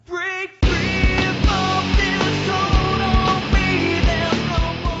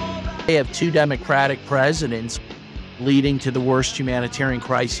They have two Democratic presidents leading to the worst humanitarian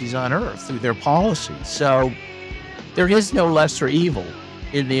crises on earth through their policies. So there is no lesser evil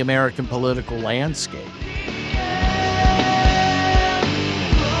in the American political landscape.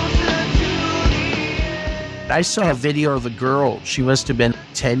 I saw a video of a girl. She must have been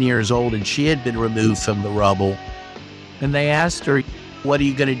 10 years old, and she had been removed from the rubble. And they asked her, "What are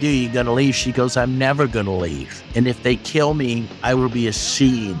you going to do? You going to leave?" She goes, "I'm never going to leave. And if they kill me, I will be a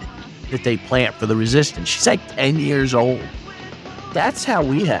seed that they plant for the resistance." She's like 10 years old. That's how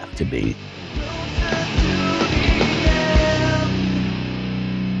we have to be.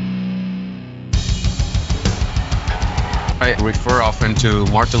 I refer often to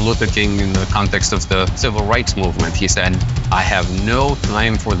Martin Luther King in the context of the civil rights movement. He said, "I have no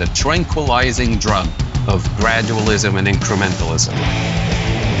time for the tranquilizing drug of gradualism and incrementalism."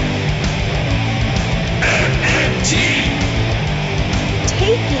 MMT!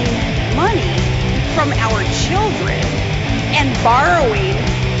 Taking money from our children and borrowing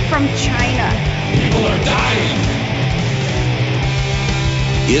from China. People are dying.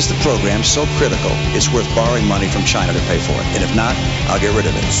 Is the program so critical it's worth borrowing money from China to pay for it? And if not, I'll get rid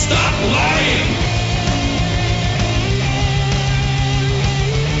of it. Stop lying!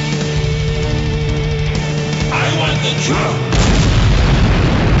 I want the truth!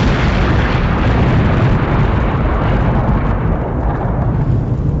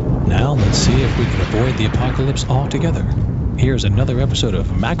 Now let's see if we can avoid the apocalypse altogether. Here's another episode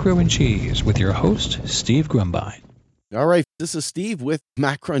of Macro and Cheese with your host, Steve Grumbine. All right, this is Steve with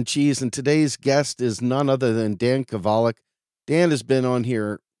Macro and Cheese, and today's guest is none other than Dan Kovalik. Dan has been on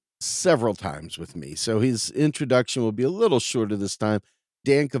here several times with me, so his introduction will be a little shorter this time.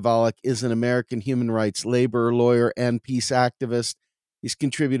 Dan Kovalik is an American human rights labor lawyer and peace activist. He's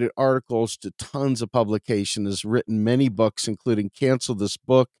contributed articles to tons of publications, has written many books, including Cancel This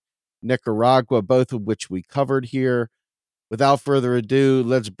Book, Nicaragua, both of which we covered here. Without further ado,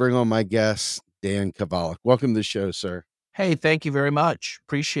 let's bring on my guest, Dan Kovalik. Welcome to the show, sir. Hey, thank you very much.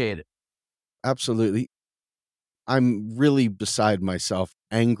 Appreciate it. Absolutely. I'm really beside myself,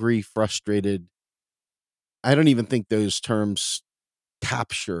 angry, frustrated. I don't even think those terms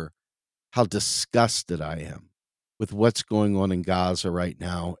capture how disgusted I am with what's going on in Gaza right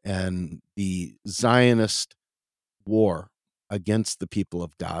now and the Zionist war against the people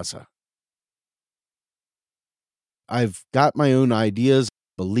of Gaza. I've got my own ideas,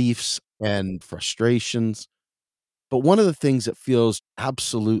 beliefs, and frustrations. But one of the things that feels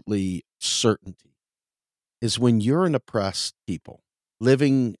absolutely certainty is when you're an oppressed people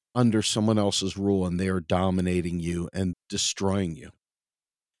living under someone else's rule and they are dominating you and destroying you.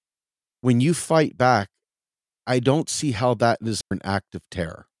 When you fight back, I don't see how that is an act of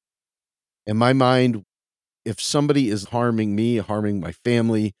terror. In my mind, if somebody is harming me, harming my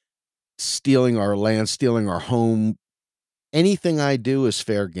family, stealing our land, stealing our home, anything I do is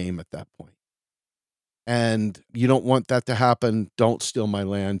fair game at that point. And you don't want that to happen. Don't steal my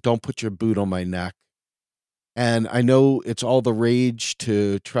land. Don't put your boot on my neck. And I know it's all the rage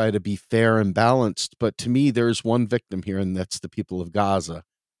to try to be fair and balanced, but to me, there's one victim here, and that's the people of Gaza.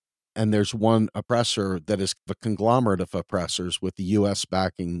 And there's one oppressor that is a conglomerate of oppressors with the U.S.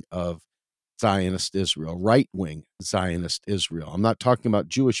 backing of Zionist Israel, right-wing Zionist Israel. I'm not talking about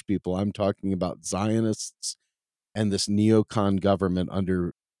Jewish people. I'm talking about Zionists and this neocon government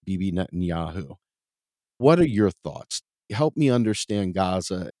under Bibi Netanyahu. What are your thoughts? Help me understand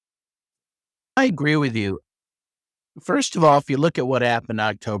Gaza. I agree with you. First of all, if you look at what happened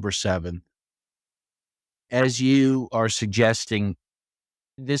October 7th, as you are suggesting,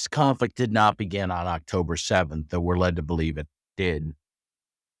 this conflict did not begin on October 7th, though we're led to believe it did.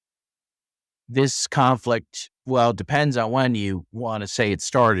 This conflict, well, depends on when you want to say it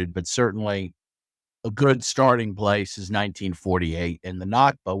started, but certainly a good starting place is 1948 and the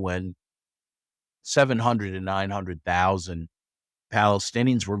Nakba, when 700 to 900,000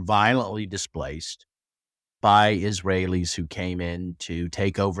 Palestinians were violently displaced by Israelis who came in to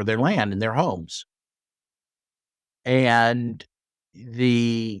take over their land and their homes. And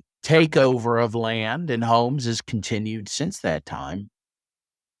the takeover of land and homes has continued since that time.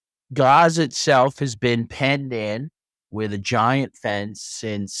 Gaza itself has been penned in with a giant fence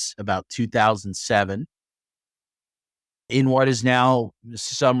since about 2007 in what is now,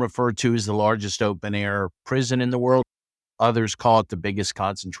 some refer to as the largest open-air prison in the world. Others call it the biggest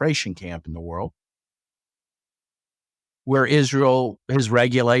concentration camp in the world, where Israel has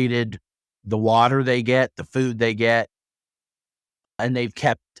regulated the water they get, the food they get, and they've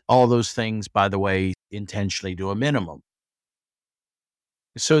kept all those things, by the way, intentionally to a minimum.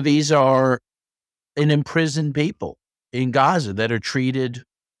 So these are an imprisoned people in Gaza that are treated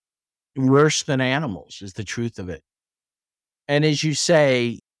worse than animals is the truth of it. And as you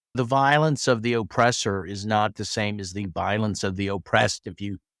say, the violence of the oppressor is not the same as the violence of the oppressed. If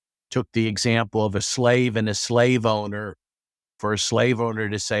you took the example of a slave and a slave owner, for a slave owner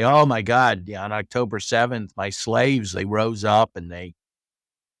to say, oh my God, on October 7th, my slaves, they rose up and they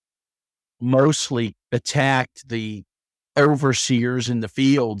mostly attacked the overseers in the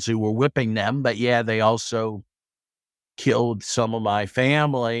fields who were whipping them. But yeah, they also killed some of my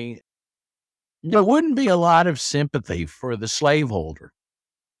family. There wouldn't be a lot of sympathy for the slaveholder,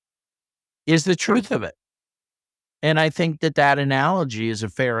 is the truth of it. And I think that that analogy is a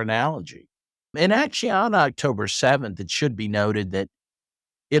fair analogy. And actually, on October 7th, it should be noted that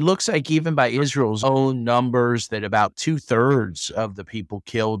it looks like even by Israel's own numbers that about 2/3 of the people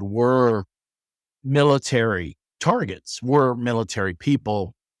killed were military targets, were military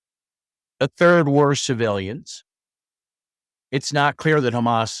people. A third were civilians. It's not clear that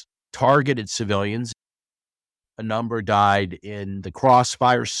Hamas targeted civilians. A number died in the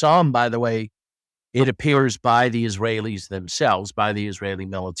crossfire. Some, by the way, it appears by the Israelis themselves, by the Israeli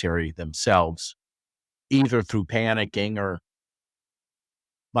military themselves, either through panicking or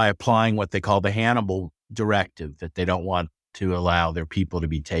by applying what they call the Hannibal directive, that they don't want to allow their people to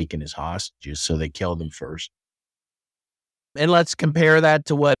be taken as hostages, so they kill them first. And let's compare that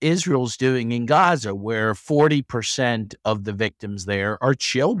to what Israel's doing in Gaza, where 40% of the victims there are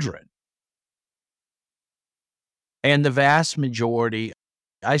children. And the vast majority,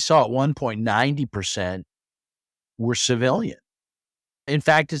 I saw at one point 90% were civilian. In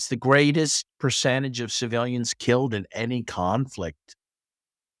fact, it's the greatest percentage of civilians killed in any conflict,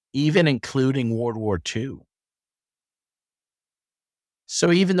 even including World War II.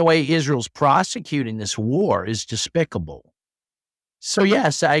 So even the way Israel's prosecuting this war is despicable. So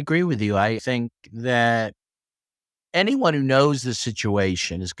yes, I agree with you. I think that anyone who knows the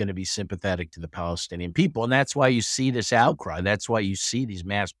situation is going to be sympathetic to the Palestinian people. And that's why you see this outcry. That's why you see these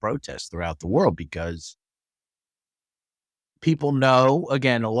mass protests throughout the world, because people know,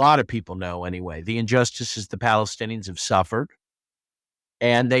 again, a lot of people know anyway, the injustices the Palestinians have suffered.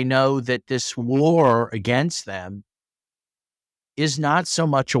 And they know that this war against them is not so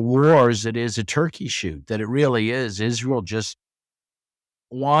much a war as it is a turkey shoot, that it really is Israel just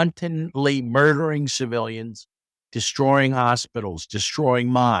wantonly murdering civilians, destroying hospitals, destroying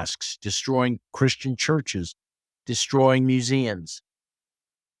mosques, destroying Christian churches, destroying museums.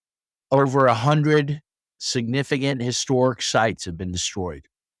 Over 100 significant historic sites have been destroyed.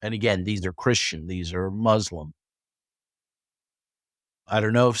 And again, these are Christian, these are Muslim. I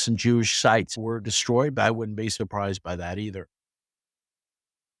don't know if some Jewish sites were destroyed, but I wouldn't be surprised by that either.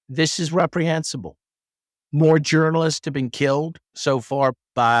 This is reprehensible. More journalists have been killed so far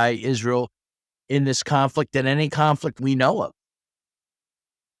by Israel in this conflict than any conflict we know of.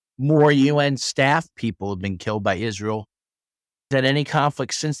 More UN staff people have been killed by Israel than any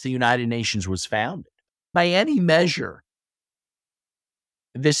conflict since the United Nations was founded. By any measure,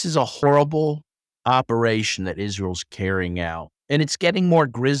 this is a horrible operation that Israel's carrying out. And it's getting more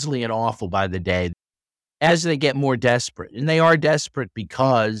grisly and awful by the day as they get more desperate. And they are desperate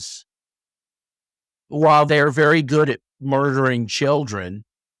because while they're very good at murdering children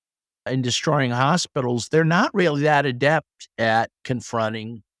and destroying hospitals, they're not really that adept at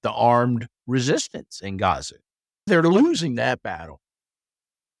confronting the armed resistance in Gaza. They're losing that battle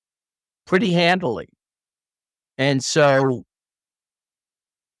pretty handily. And so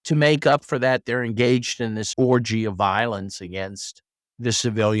to make up for that, they're engaged in this orgy of violence against the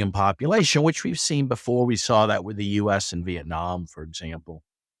civilian population, which we've seen before. We saw that with the U.S. and Vietnam, for example.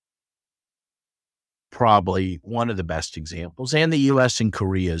 Probably one of the best examples, and the U.S. and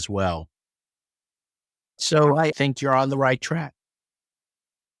Korea as well. So I think you're on the right track.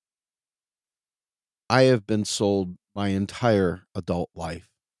 I have been sold my entire adult life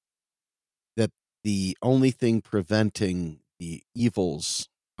that the only thing preventing the evils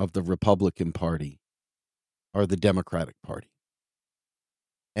of the Republican Party are the Democratic Party.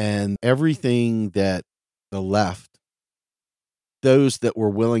 And everything that the left, those that were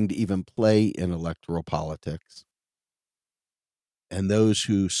willing to even play in electoral politics, and those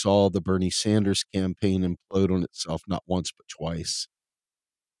who saw the Bernie Sanders campaign implode on itself not once but twice.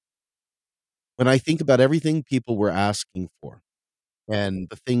 When I think about everything people were asking for and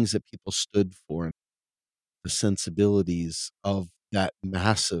the things that people stood for, the sensibilities of that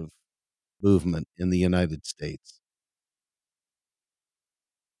massive movement in the United States,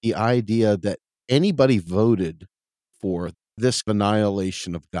 the idea that anybody voted for this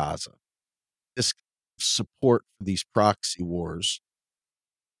annihilation of Gaza, this support for these proxy wars,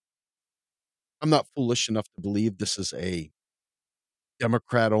 I'm not foolish enough to believe this is a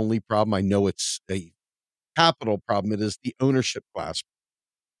Democrat-only problem. I know it's a capital problem. It is the ownership class.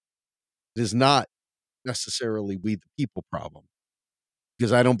 It is not necessarily we the people problem,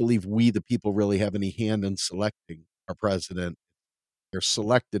 because I don't believe we the people really have any hand in selecting our president. They're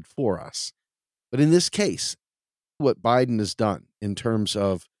selected for us. But in this case, what Biden has done in terms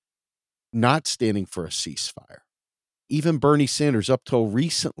of not standing for a ceasefire, even Bernie Sanders up till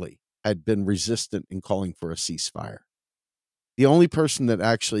recently had been resistant in calling for a ceasefire. The only person that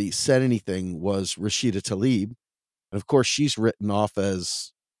actually said anything was Rashida Tlaib. And of course, she's written off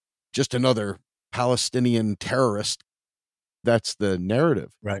as just another Palestinian terrorist. That's the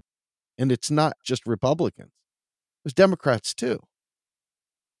narrative. Right. And it's not just Republicans. There's Democrats too.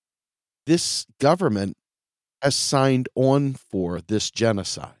 This government has signed on for this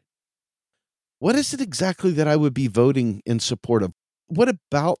genocide. What is it exactly that I would be voting in support of? What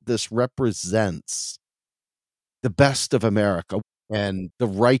about this represents the best of America and the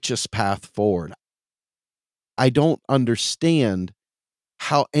righteous path forward? I don't understand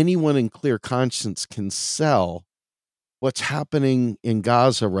how anyone in clear conscience can sell what's happening in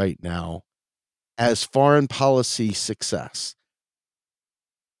Gaza right now as foreign policy success.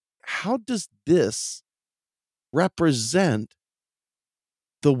 How does this represent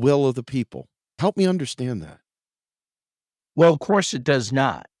the will of the people? Help me understand that. Well, of course it does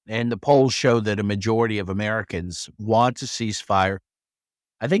not. And the polls show that a majority of Americans want a ceasefire.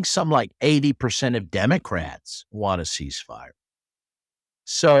 I think some like 80% of Democrats want a ceasefire.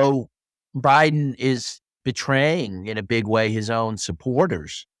 So Biden is betraying in a big way his own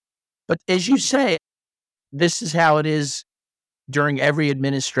supporters. But as you say, this is how it is during every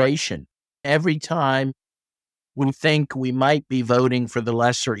administration. Every time we think we might be voting for the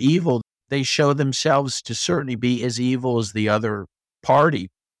lesser evil, they show themselves to certainly be as evil as the other party.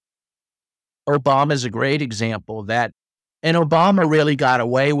 Obama is a great example of that. And Obama really got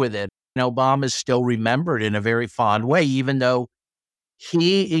away with it. And Obama is still remembered in a very fond way, even though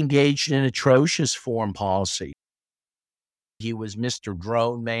he engaged in atrocious foreign policy. He was Mr.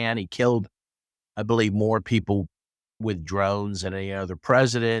 Drone Man. He killed, I believe, more people with drones than any other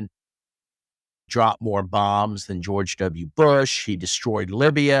president, dropped more bombs than George W. Bush. He destroyed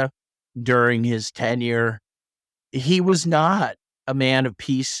Libya during his tenure. He was not a man of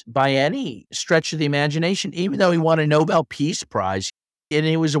peace by any stretch of the imagination, even though he won a Nobel Peace Prize, and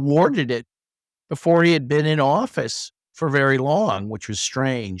he was awarded it before he had been in office for very long, which was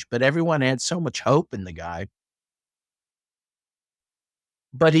strange. But everyone had so much hope in the guy.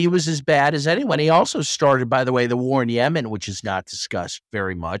 But he was as bad as anyone. He also started, by the way, the war in Yemen, which is not discussed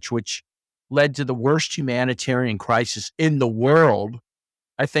very much, which led to the worst humanitarian crisis in the world,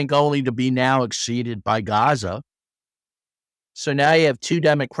 I think only to be now exceeded by Gaza. So now you have two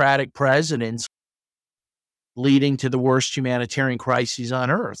Democratic presidents leading to the worst humanitarian crises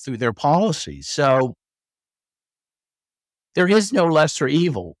on earth through their policies. So there is no lesser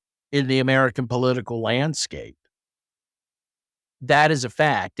evil in the American political landscape. That is a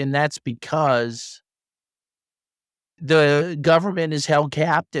fact. And that's because the government is held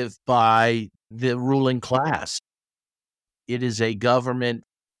captive by the ruling class. It is a government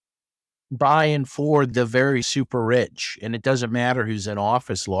by and for the very super rich. And it doesn't matter who's in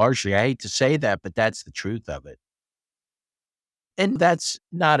office largely. I hate to say that, but that's the truth of it. And that's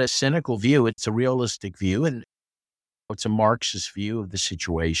not a cynical view. It's a realistic view. And it's a Marxist view of the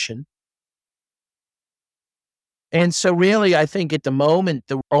situation. And so really, I think at the moment,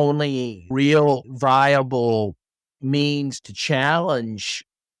 the only real viable means to challenge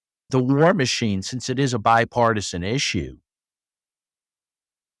the war machine, since it is a bipartisan issue.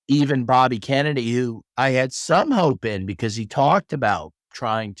 Even Bobby Kennedy, who I had some hope in because he talked about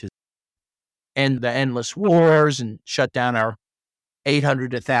trying to end the endless wars and shut down our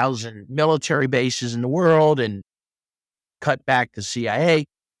 800 to 1,000 military bases in the world and cut back the CIA.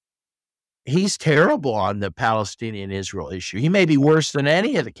 He's terrible on the Palestinian-Israel issue. He may be worse than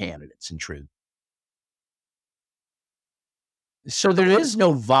any of the candidates, in truth. So there is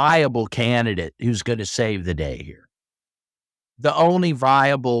no viable candidate who's going to save the day here. The only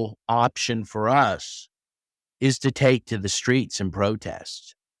viable option for us is to take to the streets and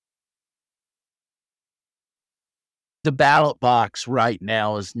protest. The ballot box right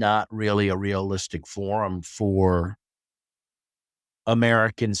now is not really a realistic forum for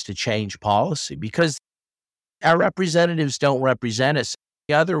Americans to change policy because our representatives don't represent us.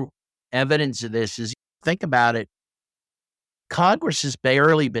 The other evidence of this is, think about it, Congress has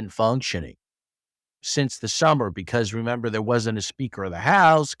barely been functioning since the summer because, remember, there wasn't a Speaker of the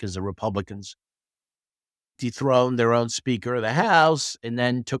House because the Republicans dethroned their own Speaker of the House and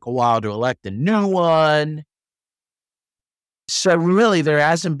then took a while to elect a new one. So really, there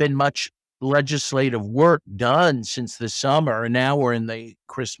hasn't been much legislative work done since the summer, and now we're in the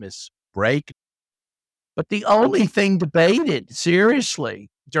Christmas break. But the only thing debated seriously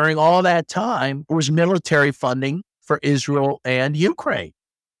during all that time was military funding for Israel and Ukraine.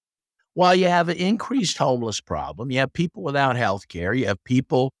 While you have an increased homeless problem, you have people without health care, you have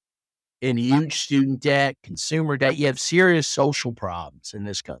people in huge student debt, consumer debt, you have serious social problems in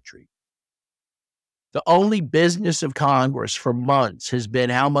this country. The only business of Congress for months has been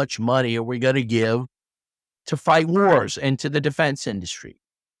how much money are we going to give to fight wars and to the defense industry.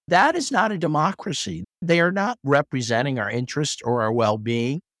 That is not a democracy. They are not representing our interest or our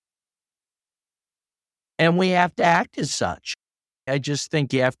well-being. And we have to act as such. I just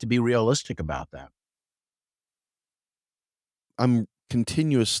think you have to be realistic about that. I'm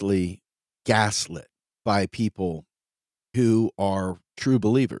continuously gaslit by people who are true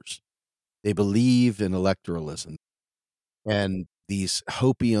believers. They believe in electoralism and these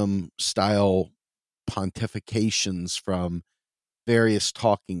hopium style pontifications from various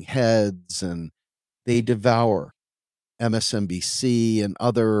talking heads, and they devour MSNBC and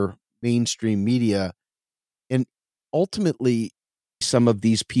other mainstream media. And ultimately, some of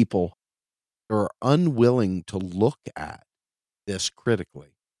these people are unwilling to look at this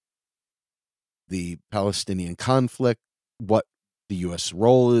critically. The Palestinian conflict, what the U.S.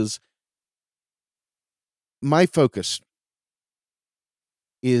 role is. My focus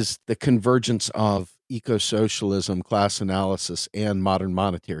is the convergence of eco-socialism, class analysis, and modern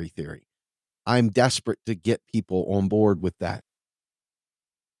monetary theory. I'm desperate to get people on board with that.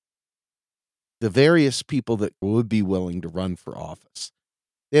 The various people that would be willing to run for office,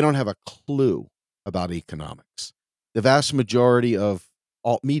 they don't have a clue about economics. The vast majority of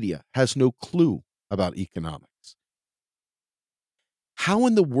alt media has no clue about economics. How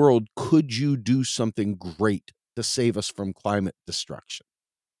in the world could you do something great to save us from climate destruction?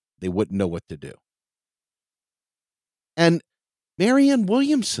 They wouldn't know what to do. And Marianne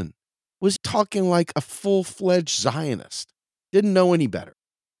Williamson was talking like a full-fledged Zionist, didn't know any better,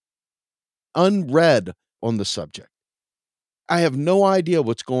 unread on the subject. I have no idea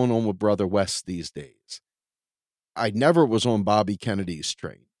what's going on with Brother West these days. I never was on Bobby Kennedy's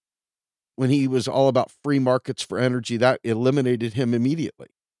train. When he was all about free markets for energy, that eliminated him immediately.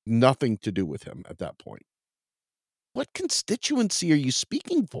 Nothing to do with him at that point. What constituency are you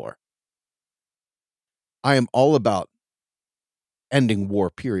speaking for? I am all about ending war,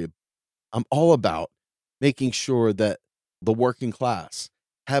 period. I'm all about making sure that the working class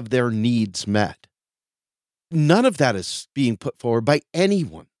have their needs met. None of that is being put forward by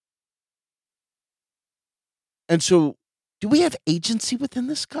anyone. And so, do we have agency within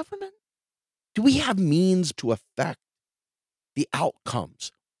this government? Do we have means to affect the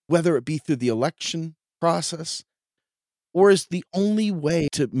outcomes, whether it be through the election process, or is the only way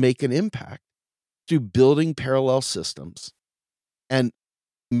to make an impact through building parallel systems and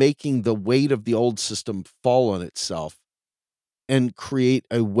making the weight of the old system fall on itself and create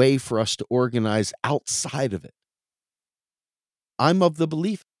a way for us to organize outside of it? I'm of the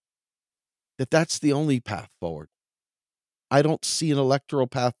belief that that's the only path forward. I don't see an electoral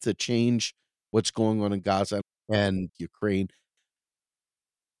path to change what's going on in Gaza and Ukraine.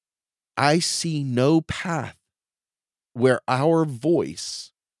 I see no path where our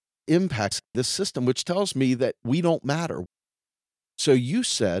voice impacts this system, which tells me that we don't matter. So you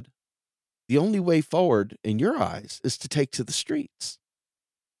said the only way forward in your eyes is to take to the streets.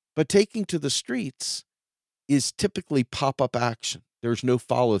 But taking to the streets is typically pop-up action. There's no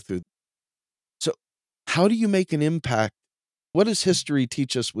follow-through. So how do you make an impact? What does history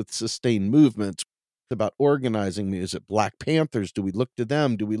teach us with sustained movements? About organizing? Is it Black Panthers? Do we look to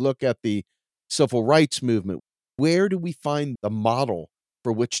them? Do we look at the civil rights movement? Where do we find the model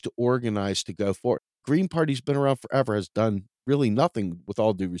for which to organize to go forward? Green Party's been around forever, has done really nothing, with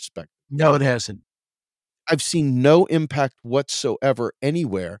all due respect. No, it hasn't. I've seen no impact whatsoever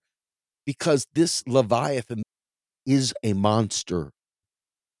anywhere because this Leviathan is a monster.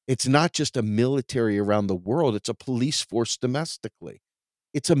 It's not just a military around the world. It's a police force domestically.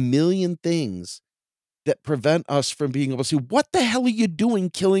 It's a million things that prevent us from being able to say, what the hell are you doing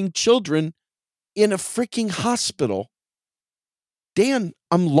killing children in a freaking hospital? Dan,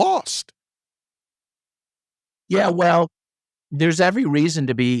 I'm lost. Yeah, well, there's every reason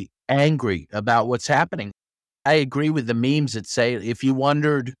to be angry about what's happening. I agree with the memes that say, if you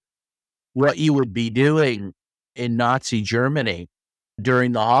wondered what you would be doing in Nazi Germany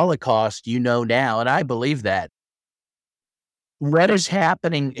during the Holocaust, you know now, and I believe that. What is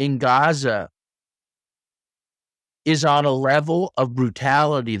happening in Gaza is on a level of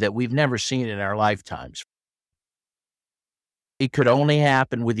brutality that we've never seen in our lifetimes. it could only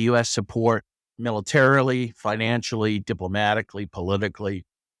happen with U.S. support militarily, financially, diplomatically, politically.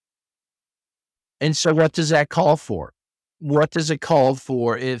 And so what does that call for? What does it call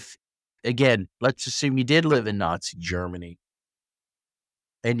for if, again, let's assume you did live in Nazi Germany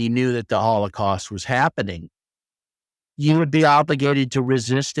and you knew that the Holocaust was happening? You would be obligated to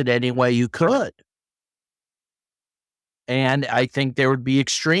resist it any way you could. And I think there would be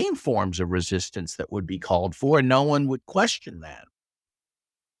extreme forms of resistance that would be called for, and no one would question that.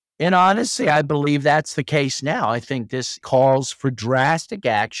 And honestly, I believe that's the case now. I think this calls for drastic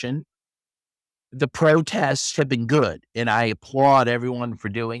action. The protests have been good, and I applaud everyone for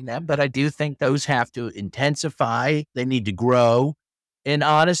doing them, but I do think those have to intensify. They need to grow. And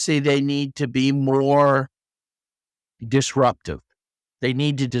honestly, they need to be more disruptive. They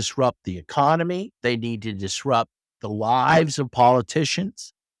need to disrupt the economy. They need to disrupt the lives of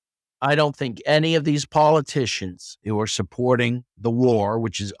politicians. I don't think any of these politicians who are supporting the war,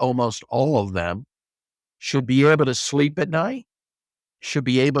 which is almost all of them, should be able to sleep at night, should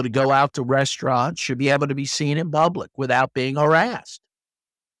be able to go out to restaurants, should be able to be seen in public without being harassed.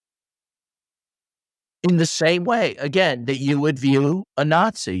 In the same way, again, that you would view a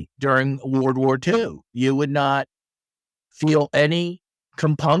Nazi during World War II. You would not feel any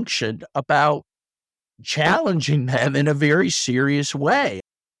compunction about challenging them in a very serious way.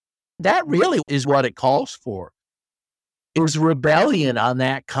 That really is what it calls for, is rebellion on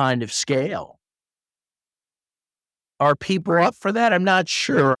that kind of scale. Are people up for that? I'm not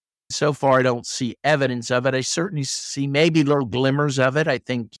sure. So far, I don't see evidence of it. I certainly see maybe little glimmers of it. I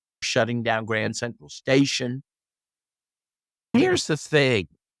think shutting down Grand Central Station. Here's the thing.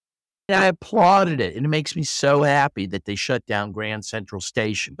 I applauded it, and it makes me so happy that they shut down Grand Central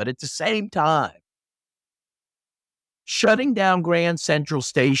Station. But at the same time, shutting down Grand Central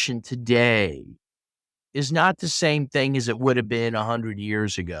Station today is not the same thing as it would have been 100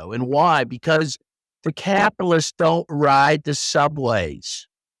 years ago. And why? Because the capitalists don't ride the subways.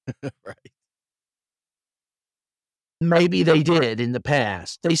 Right. Maybe they did in the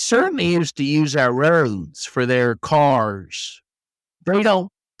past. They certainly used to use our roads for their cars. They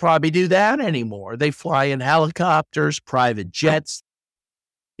don't probably do that anymore. They fly in helicopters, private jets.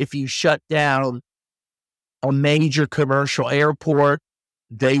 If you shut down a major commercial airport,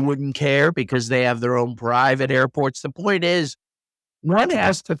 they wouldn't care because they have their own private airports. The point is, one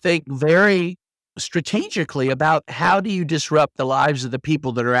has to think very strategically about how do you disrupt the lives of the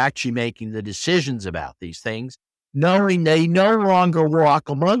people that are actually making the decisions about these things, knowing they no longer walk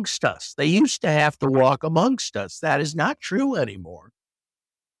amongst us. They used to have to walk amongst us. That is not true anymore.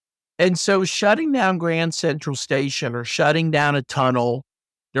 And so shutting down Grand Central Station or shutting down a tunnel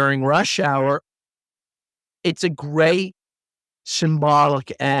during rush hour, it's a great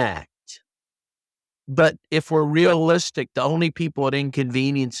symbolic act. But if we're realistic, the only people at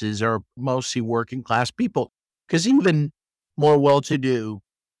inconveniences are mostly working class people, because even more well-to-do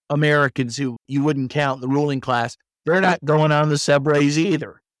Americans who you wouldn't count in the ruling class, they're not going on the subways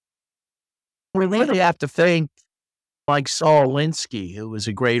either. We really have to think like Saul Alinsky, who was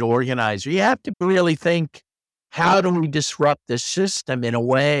a great organizer. You have to really think, how do we disrupt the system in a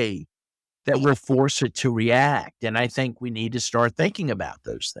way that will force it to react? And I think we need to start thinking about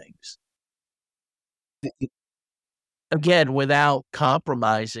those things. Again, without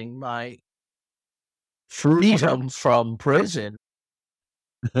compromising my freedom from prison,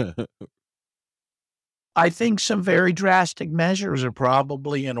 I think some very drastic measures are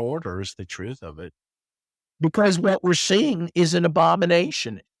probably in order, is the truth of it. Because what we're seeing is an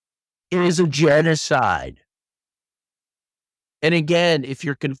abomination. It is a genocide. And again, if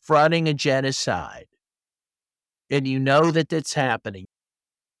you're confronting a genocide and you know that it's happening,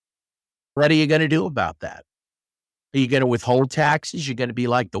 what are you going to do about that? Are you going to withhold taxes? You're going to be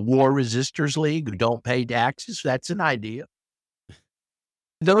like the War Resisters League who don't pay taxes? That's an idea.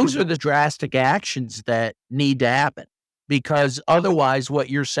 Those are the drastic actions that need to happen, because otherwise what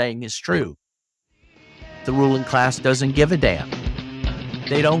you're saying is true. The ruling class doesn't give a damn.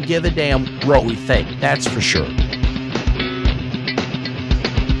 They don't give a damn what we think, that's for sure.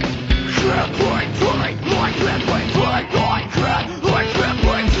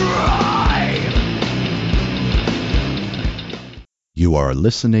 You are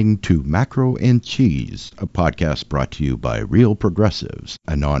listening to Macro and Cheese, a podcast brought to you by Real Progressives,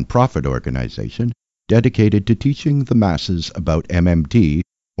 a nonprofit organization dedicated to teaching the masses about MMT,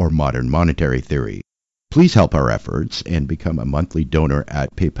 or modern monetary theory. Please help our efforts and become a monthly donor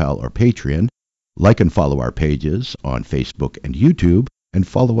at PayPal or Patreon. Like and follow our pages on Facebook and YouTube, and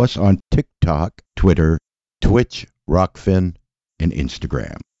follow us on TikTok, Twitter, Twitch, Rockfin, and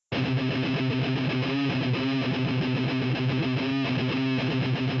Instagram.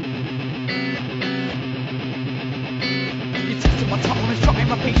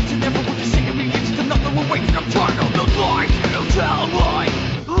 page and never want to see me. It's another one waiting. I'm tired of the lies you tell me.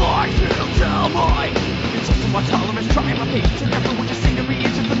 Lies you tell me. It's just my tolerance. Trying my page and never want to see me.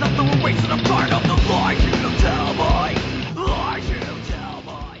 It's another one waiting. I'm tired of the lies you tell me. Lies you tell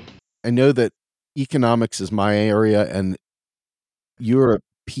me. I know that economics is my area, and you're a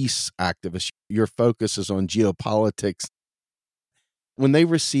peace activist. Your focus is on geopolitics. When they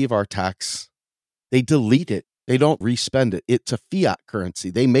receive our tax, they delete it. They don't respend it. It's a fiat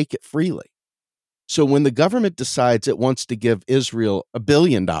currency. They make it freely. So when the government decides it wants to give Israel $1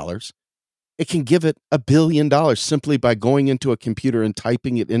 billion, it can give it $1 billion simply by going into a computer and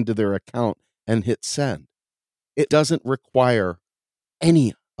typing it into their account and hit send. It doesn't require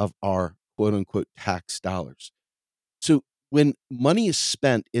any of our quote unquote tax dollars. So when money is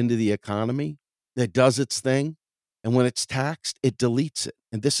spent into the economy, that does its thing. And when it's taxed, it deletes it.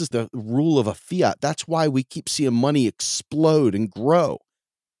 And this is the rule of a fiat. That's why we keep seeing money explode and grow.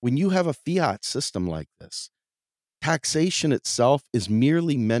 When you have a fiat system like this, taxation itself is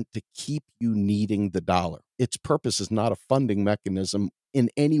merely meant to keep you needing the dollar. Its purpose is not a funding mechanism in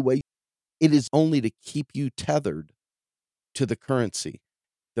any way. It is only to keep you tethered to the currency.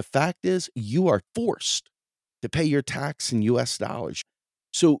 The fact is, you are forced to pay your tax in US dollars.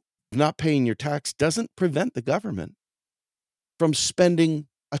 So not paying your tax doesn't prevent the government from spending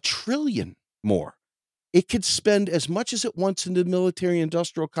 $1 trillion more. It could spend as much as it wants in the military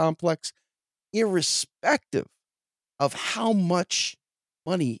industrial complex, irrespective of how much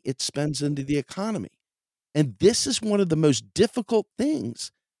money it spends into the economy. And this is one of the most difficult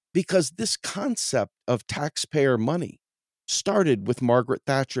things, because this concept of taxpayer money started with Margaret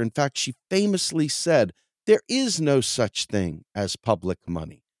Thatcher. In fact, she famously said, there is no such thing as public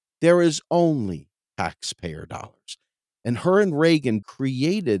money. There is only taxpayer dollars. And her and Reagan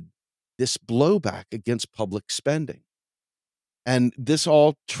created this blowback against public spending. And this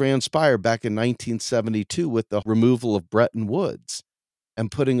all transpired back in 1972 with the removal of Bretton Woods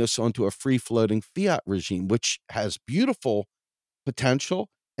and putting us onto a free-floating fiat regime, which has beautiful potential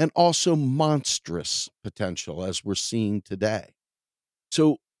and also monstrous potential, as we're seeing today.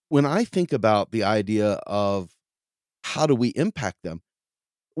 So when I think about the idea of how do we impact them,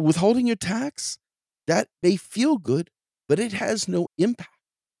 withholding your tax, that may feel good, but it has no impact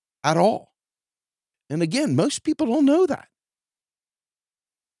at all. And again, most people don't know that.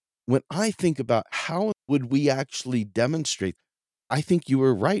 When I think about how would we actually demonstrate, I think you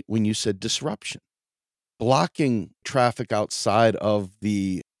were right when you said disruption, blocking traffic outside of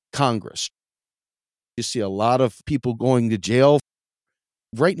the Congress. You see a lot of people going to jail.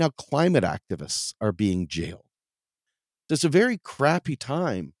 Right now, climate activists are being jailed. It's a very crappy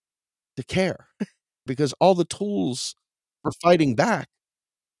time to care because all the tools for fighting back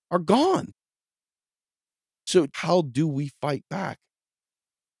are gone. So how do we fight back?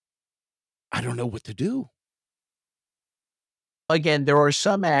 I don't know what to do. Again, there are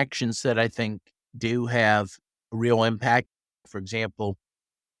some actions that I think do have real impact. For example,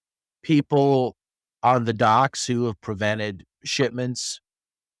 people on the docks who have prevented shipments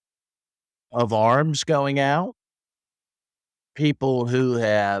of arms going out, people who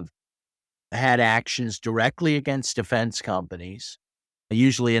have had actions directly against defense companies,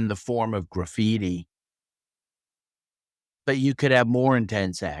 usually in the form of graffiti, but you could have more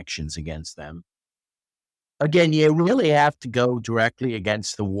intense actions against them. Again, you really have to go directly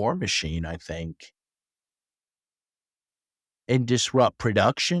against the war machine, I think, and disrupt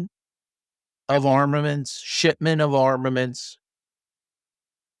production of armaments, shipment of armaments,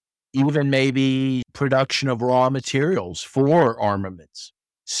 even maybe production of raw materials for armaments,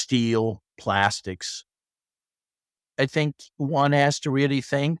 steel, plastics. I think one has to really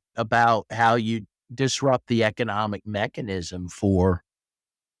think about how you disrupt the economic mechanism for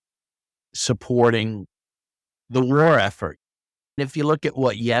supporting the war effort. If you look at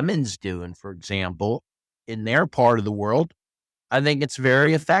what Yemen's doing, for example, in their part of the world, I think it's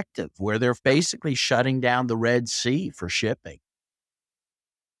very effective, where they're basically shutting down the Red Sea for shipping.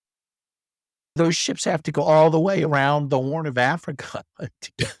 Those ships have to go all the way around the Horn of Africa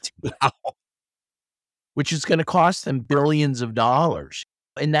to get to out, which is going to cost them billions of dollars.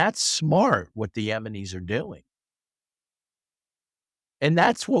 And that's smart, what the Yemenis are doing. And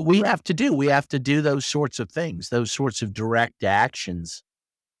that's what we have to do. We have to do those sorts of things, those sorts of direct actions,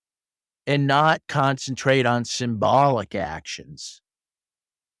 and not concentrate on symbolic actions.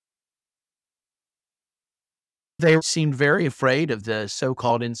 They seemed very afraid of the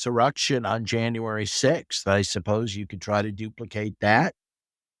so-called insurrection on January 6th. I suppose you could try to duplicate that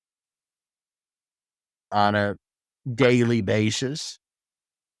on a daily basis.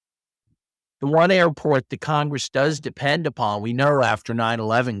 The one airport that Congress does depend upon, we know after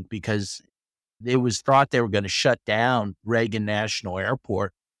 9/11, because it was thought they were going to shut down Reagan National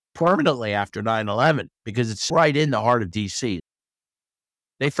Airport permanently after 9/11 because it's right in the heart of D.C.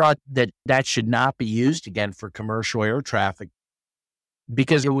 They thought that that should not be used again for commercial air traffic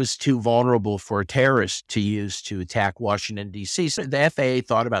because it was too vulnerable for a terrorist to use to attack Washington, D.C. So the FAA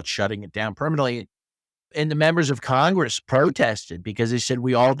thought about shutting it down permanently. And the members of Congress protested because they said,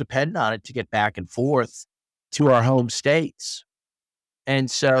 we all depend on it to get back and forth to our home states. And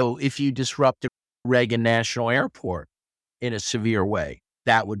so if you disrupt the Reagan National Airport in a severe way,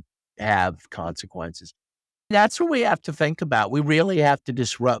 that would have consequences. That's what we have to think about. We really have to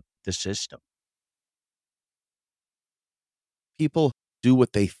disrupt the system. People do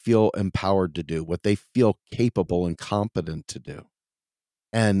what they feel empowered to do, what they feel capable and competent to do.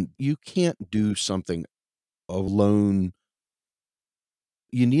 And you can't do something alone.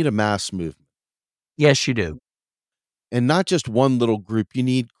 You need a mass movement. Yes, you do. And not just one little group. You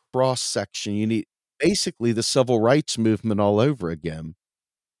need cross-section. You need basically the civil rights movement all over again.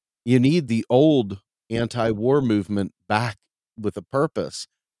 You need the old anti-war movement back with a purpose.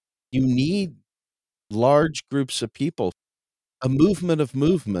 You need large groups of people, a movement of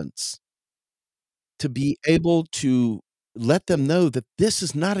movements, to be able to let them know that this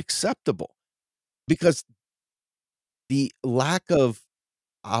is not acceptable, because the lack of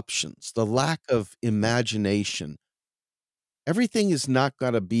options, the lack of imagination, everything is not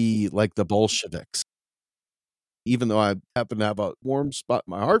going to be like the Bolsheviks. Even though I happen to have a warm spot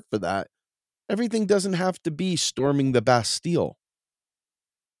in my heart for that, everything doesn't have to be storming the Bastille.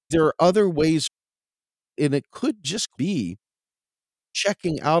 There are other ways, and it could just be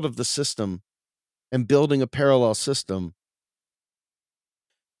checking out of the system and building a parallel system.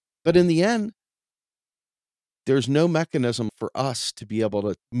 But in the end, there's no mechanism for us to be able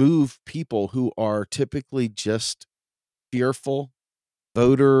to move people who are typically just fearful,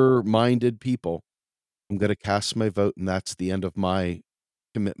 voter-minded people. I'm going to cast my vote, and that's the end of my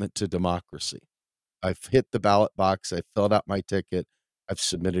commitment to democracy. I've hit the ballot box, I've filled out my ticket, I've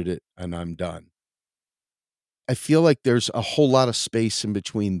submitted it, and I'm done. I feel like there's a whole lot of space in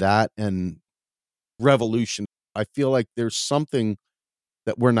between that and revolution. I feel like there's something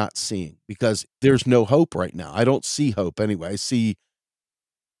that we're not seeing because there's no hope right now. I don't see hope anyway. I see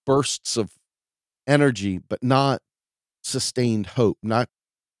bursts of energy, but not sustained hope, not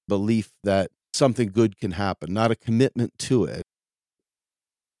belief that something good can happen, not a commitment to it.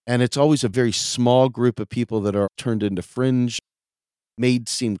 And it's always a very small group of people that are turned into fringe, made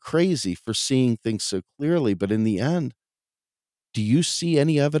seem crazy for seeing things so clearly. But in the end, do you see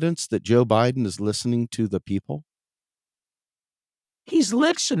any evidence that Joe Biden is listening to the people? He's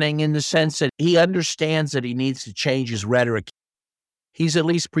listening in the sense that he understands that he needs to change his rhetoric. He's at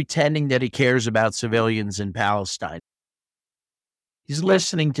least pretending that he cares about civilians in Palestine. He's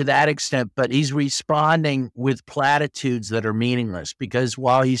listening to that extent, but he's responding with platitudes that are meaningless, because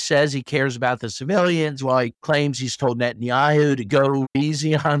while he says he cares about the civilians, while he claims he's told Netanyahu to go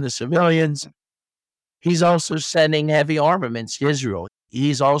easy on the civilians, he's also sending heavy armaments to Israel.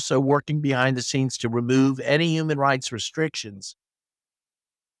 He's also working behind the scenes to remove any human rights restrictions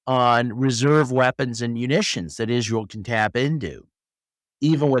on reserve weapons and munitions that Israel can tap into,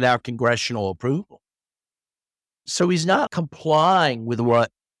 even without congressional approval. So he's not complying with what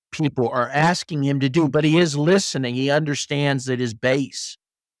people are asking him to do, but he is listening. He understands that his base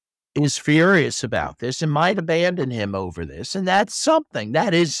is furious about this and might abandon him over this. And that's something.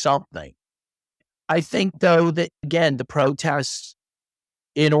 That is something. I think, though, that, again, the protests,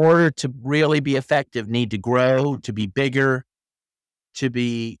 in order to really be effective, need to grow, to be bigger, to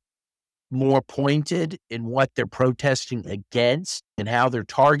be more pointed in what they're protesting against and how they're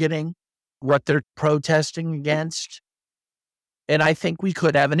targeting what they're protesting against. And I think we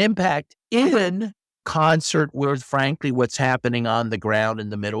could have an impact in concert with, frankly, what's happening on the ground in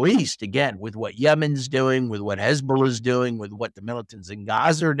the Middle East. Again, with what Yemen's doing, with what Hezbollah's doing, with what the militants in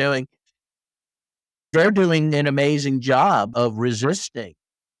Gaza are doing. They're doing an amazing job of resisting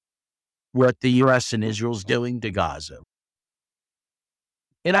what the U.S. and Israel's doing to Gaza.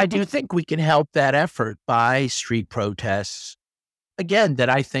 And I do think we can help that effort by street protests, again, that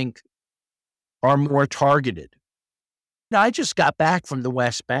I think are more targeted. Now, I just got back from the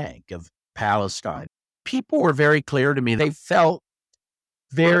West Bank of Palestine. People were very clear to me. They felt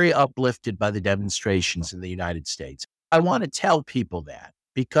very uplifted by the demonstrations in the United States. I want to tell people that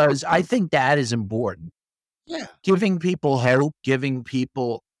because I think that is important. Yeah. Giving people hope, giving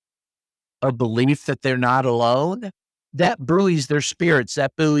people a belief that they're not alone, that buoys their spirits,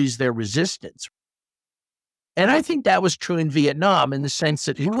 that buoys their resistance. And I think that was true in Vietnam in the sense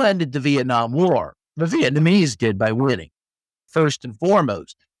that who ended the Vietnam War? The Vietnamese did by winning, first and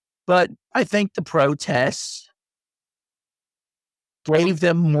foremost. But I think the protests gave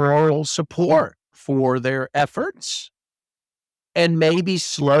them moral support for their efforts and maybe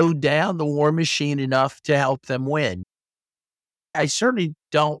slowed down the war machine enough to help them win. I certainly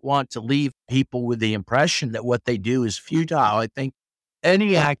don't want to leave people with the impression that what they do is futile. I think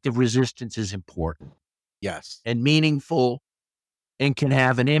any act of resistance is important. Yes. And meaningful and can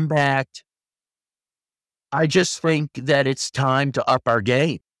have an impact. I just think that it's time to up our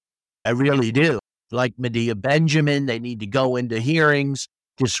game. I really do. Like Medea Benjamin, they need to go into hearings,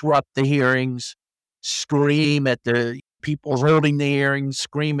 disrupt the hearings, scream at the people holding the hearings,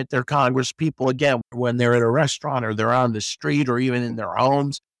 scream at their Congress people again when they're at a restaurant or they're on the street or even in their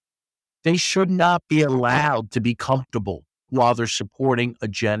homes. They should not be allowed to be comfortable while they're supporting a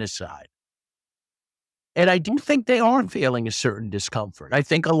genocide. And I do think they are feeling a certain discomfort. I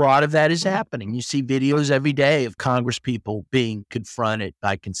think a lot of that is happening. You see videos every day of Congress people being confronted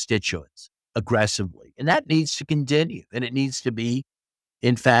by constituents aggressively. And that needs to continue. And it needs to be,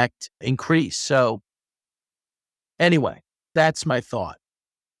 in fact, increased. So anyway, that's my thought.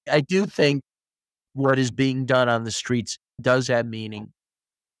 I do think what is being done on the streets does have meaning.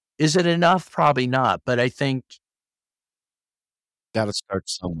 Is it enough? Probably not. But I think, got to start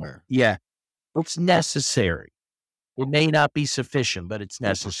somewhere. yeah, it's necessary. It may not be sufficient, but it's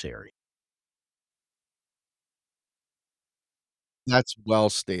necessary. That's well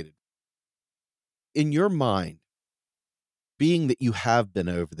stated. In your mind, being that you have been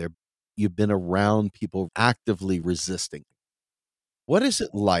over there, you've been around people actively resisting. What is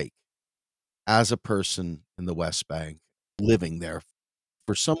it like as a person in the West Bank living there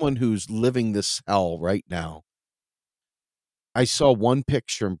for someone who's living this hell right now? I saw one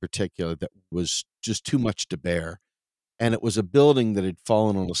picture in particular that was just too much to bear. And it was a building that had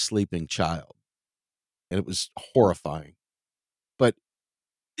fallen on a sleeping child. And it was horrifying. But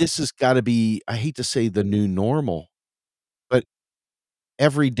this has got to be, I hate to say the new normal, but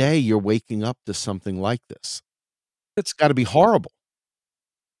every day you're waking up to something like this. It's got to be horrible.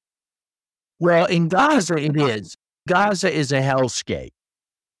 Well, in Gaza, it is. Gaza is a hellscape.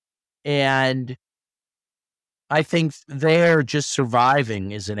 And I think there just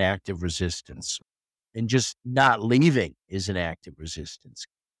surviving is an act of resistance. And just not leaving is an act of resistance.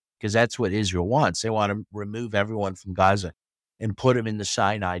 Because that's what Israel wants. They want to remove everyone from Gaza and put them in the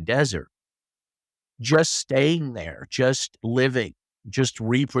Sinai desert. Just staying there, just living, just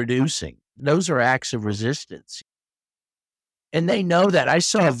reproducing. Those are acts of resistance. And they know that. I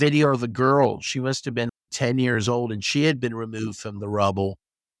saw a video of a girl. She must have been 10 years old, and she had been removed from the rubble.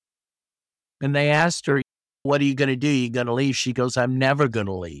 And they asked her, what are you going to do? Are you going to leave? She goes, I'm never going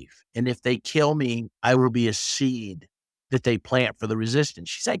to leave. And if they kill me, I will be a seed that they plant for the resistance.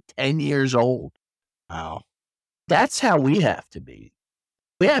 She's like 10 years old. Wow. That's how we have to be.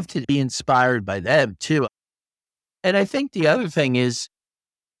 We have to be inspired by them too. And I think the other thing is,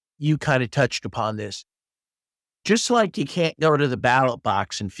 you kind of touched upon this. Just like you can't go to the ballot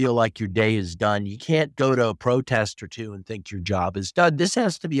box and feel like your day is done, you can't go to a protest or two and think your job is done. This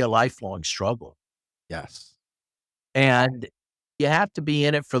has to be a lifelong struggle. Yes. And you have to be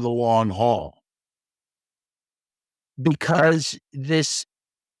in it for the long haul. Because this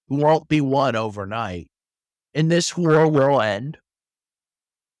won't be won overnight. And this war will end.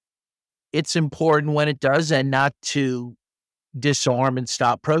 It's important when it does end not to disarm and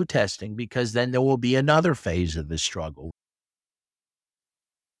stop protesting, because then there will be another phase of the struggle.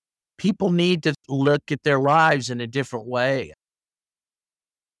 People need to look at their lives in a different way.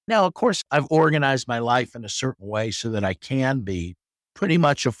 Now, of course, I've organized my life in a certain way so that I can be pretty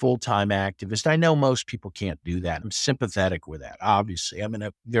much a full-time activist. I know most people can't do that. I'm sympathetic with that. Obviously, I'm in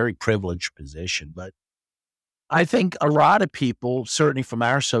a very privileged position, but I think a lot of people, certainly from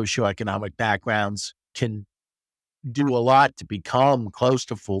our socioeconomic backgrounds, can do a lot to become close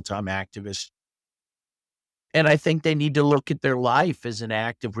to full-time activists. And I think they need to look at their life as an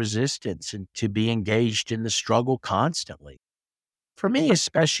act of resistance and to be engaged in the struggle constantly. For me,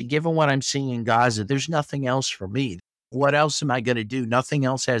 especially given what I'm seeing in Gaza, there's nothing else for me. What else am I going to do? Nothing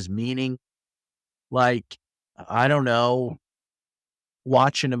else has meaning. Like, I don't know,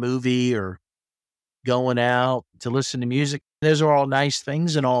 watching a movie or going out to listen to music. Those are all nice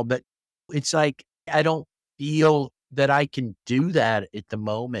things and all, but it's like, I don't feel that I can do that at the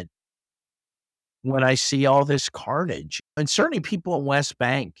moment when I see all this carnage. And certainly people in West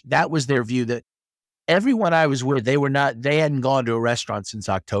Bank, that was their view, that everyone I was with, they hadn't gone to a restaurant since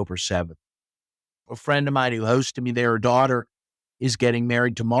October 7th. A friend of mine who hosted me there, her daughter is getting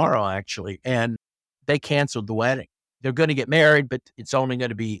married tomorrow, actually. And they canceled the wedding. They're going to get married, but it's only going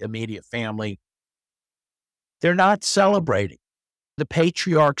to be immediate family. They're not celebrating. The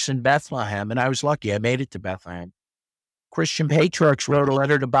patriarchs in Bethlehem, and I was lucky, I made it to Bethlehem. Christian patriarchs wrote a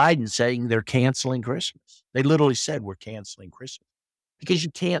letter to Biden saying they're canceling Christmas. They literally said, we're canceling Christmas. Because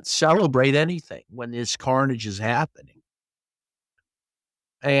you can't celebrate anything when this carnage is happening.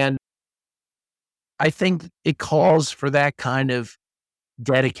 And I think it calls for that kind of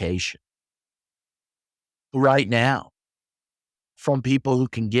dedication right now from people who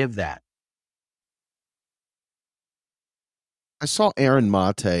can give that. I saw Aaron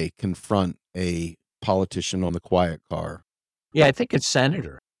Mate confront a politician on the quiet car. Yeah, I think it's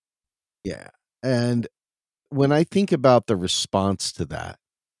senator. Yeah. And when I think about the response to that,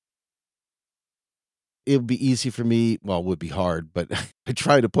 it would be easy for me. Well, it would be hard, but I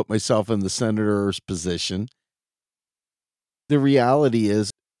try to put myself in the senator's position. The reality is,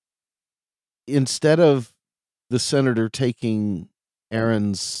 instead of the senator taking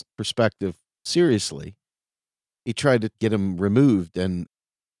Aaron's perspective seriously, he tried to get him removed. And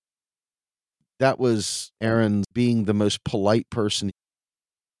that was Aaron being the most polite person.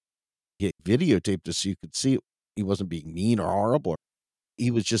 He videotaped us so you could see it. He wasn't being mean or horrible. He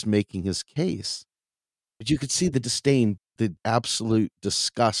was just making his case. But you could see the disdain, the absolute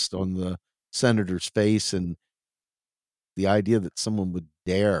disgust on the senator's face, and the idea that someone would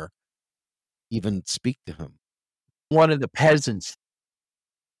dare even speak to him. One of the peasants,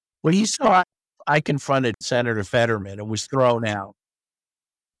 when he saw I confronted Senator Fetterman and was thrown out.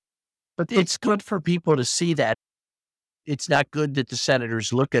 But it's good for people to see that. It's not good that the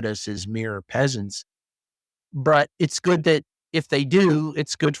senators look at us as mere peasants, but it's good that if they do,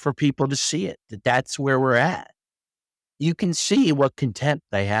 it's good for people to see it, that that's where we're at. You can see what contempt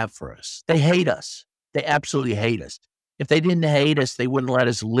they have for us. They hate us. They absolutely hate us. If they didn't hate us, they wouldn't let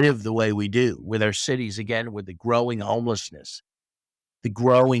us live the way we do with our cities, again, with the growing homelessness, the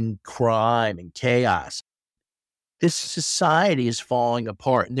growing crime and chaos. This society is falling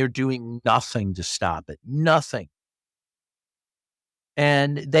apart, and they're doing nothing to stop it. Nothing.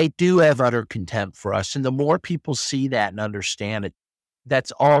 And they do have utter contempt for us. And the more people see that and understand it,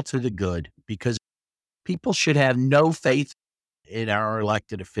 that's all to the good, because people should have no faith in our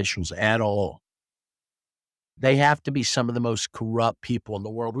elected officials at all. They have to be some of the most corrupt people in the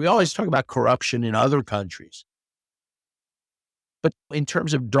world. We always talk about corruption in other countries. But in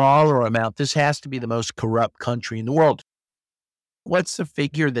terms of dollar amount, this has to be the most corrupt country in the world. What's the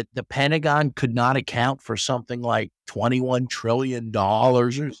figure that the Pentagon could not account for something like $21 trillion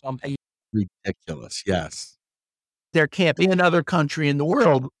or something? Ridiculous, yes. There can't be another country in the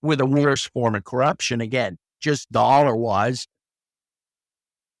world with a worse form of corruption, again, just dollar-wise.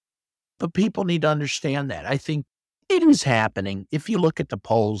 But people need to understand that. I think it is happening. If you look at the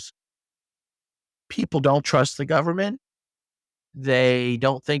polls, people don't trust the government. They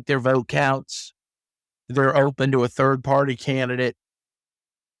don't think their vote counts. They're open to a third-party candidate.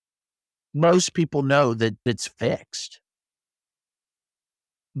 Most people know that it's fixed.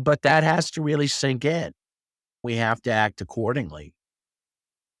 But that has to really sink in. We have to act accordingly.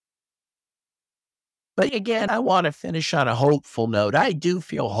 But again, I want to finish on a hopeful note. I do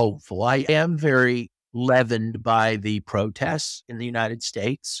feel hopeful. I am very leavened by the protests in the United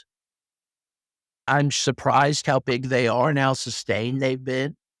States. I'm surprised how big they are and how sustained they've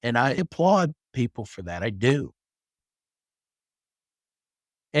been. And I applaud people for that. I do.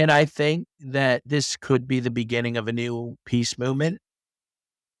 And I think that this could be the beginning of a new peace movement.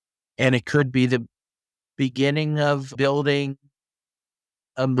 And it could be the beginning of building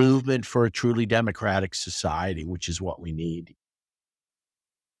a movement for a truly democratic society, which is what we need.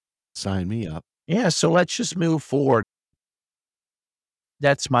 Sign me up. Yeah, so let's just move forward.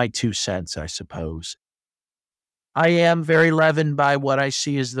 That's my 2 cents, I suppose. I am very leavened by what I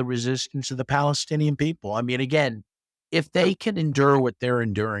see as the resistance of the Palestinian people. I mean, again, if they can endure what they're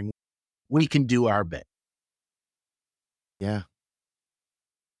enduring, we can do our bit. Yeah.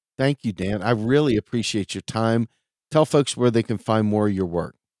 Thank you, Dan. I really appreciate your time. Tell folks where they can find more of your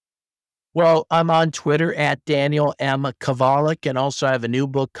work. Well, I'm on Twitter at Daniel M. Kovalik, and also I have a new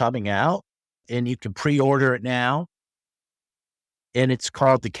book coming out, and you can pre-order it now. And it's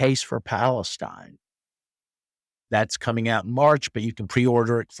called The Case For Palestine. That's coming out in March, but you can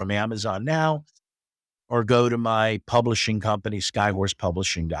pre-order it from Amazon now or go to my publishing company,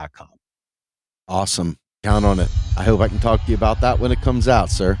 skyhorsepublishing.com. Awesome. Count on it. I hope I can talk to you about that when it comes out,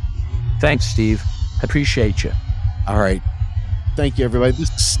 sir. Thanks, Steve. I appreciate you. All right. Thank you, everybody. This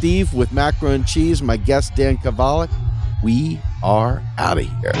is Steve with Macro and Cheese. My guest, Dan Kovalik. We are out of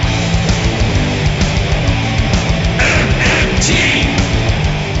here.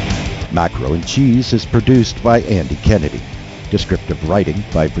 Macro and Cheese is produced by Andy Kennedy. Descriptive writing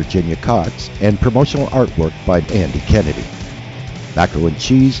by Virginia Cox and promotional artwork by Andy Kennedy. Macro and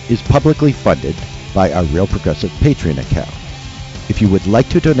Cheese is publicly funded by our Real Progressive Patreon account. If you would like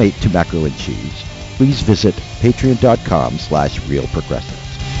to donate to Macro and Cheese, please visit patreon.com/realprogressives.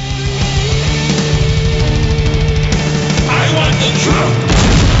 I want the truth.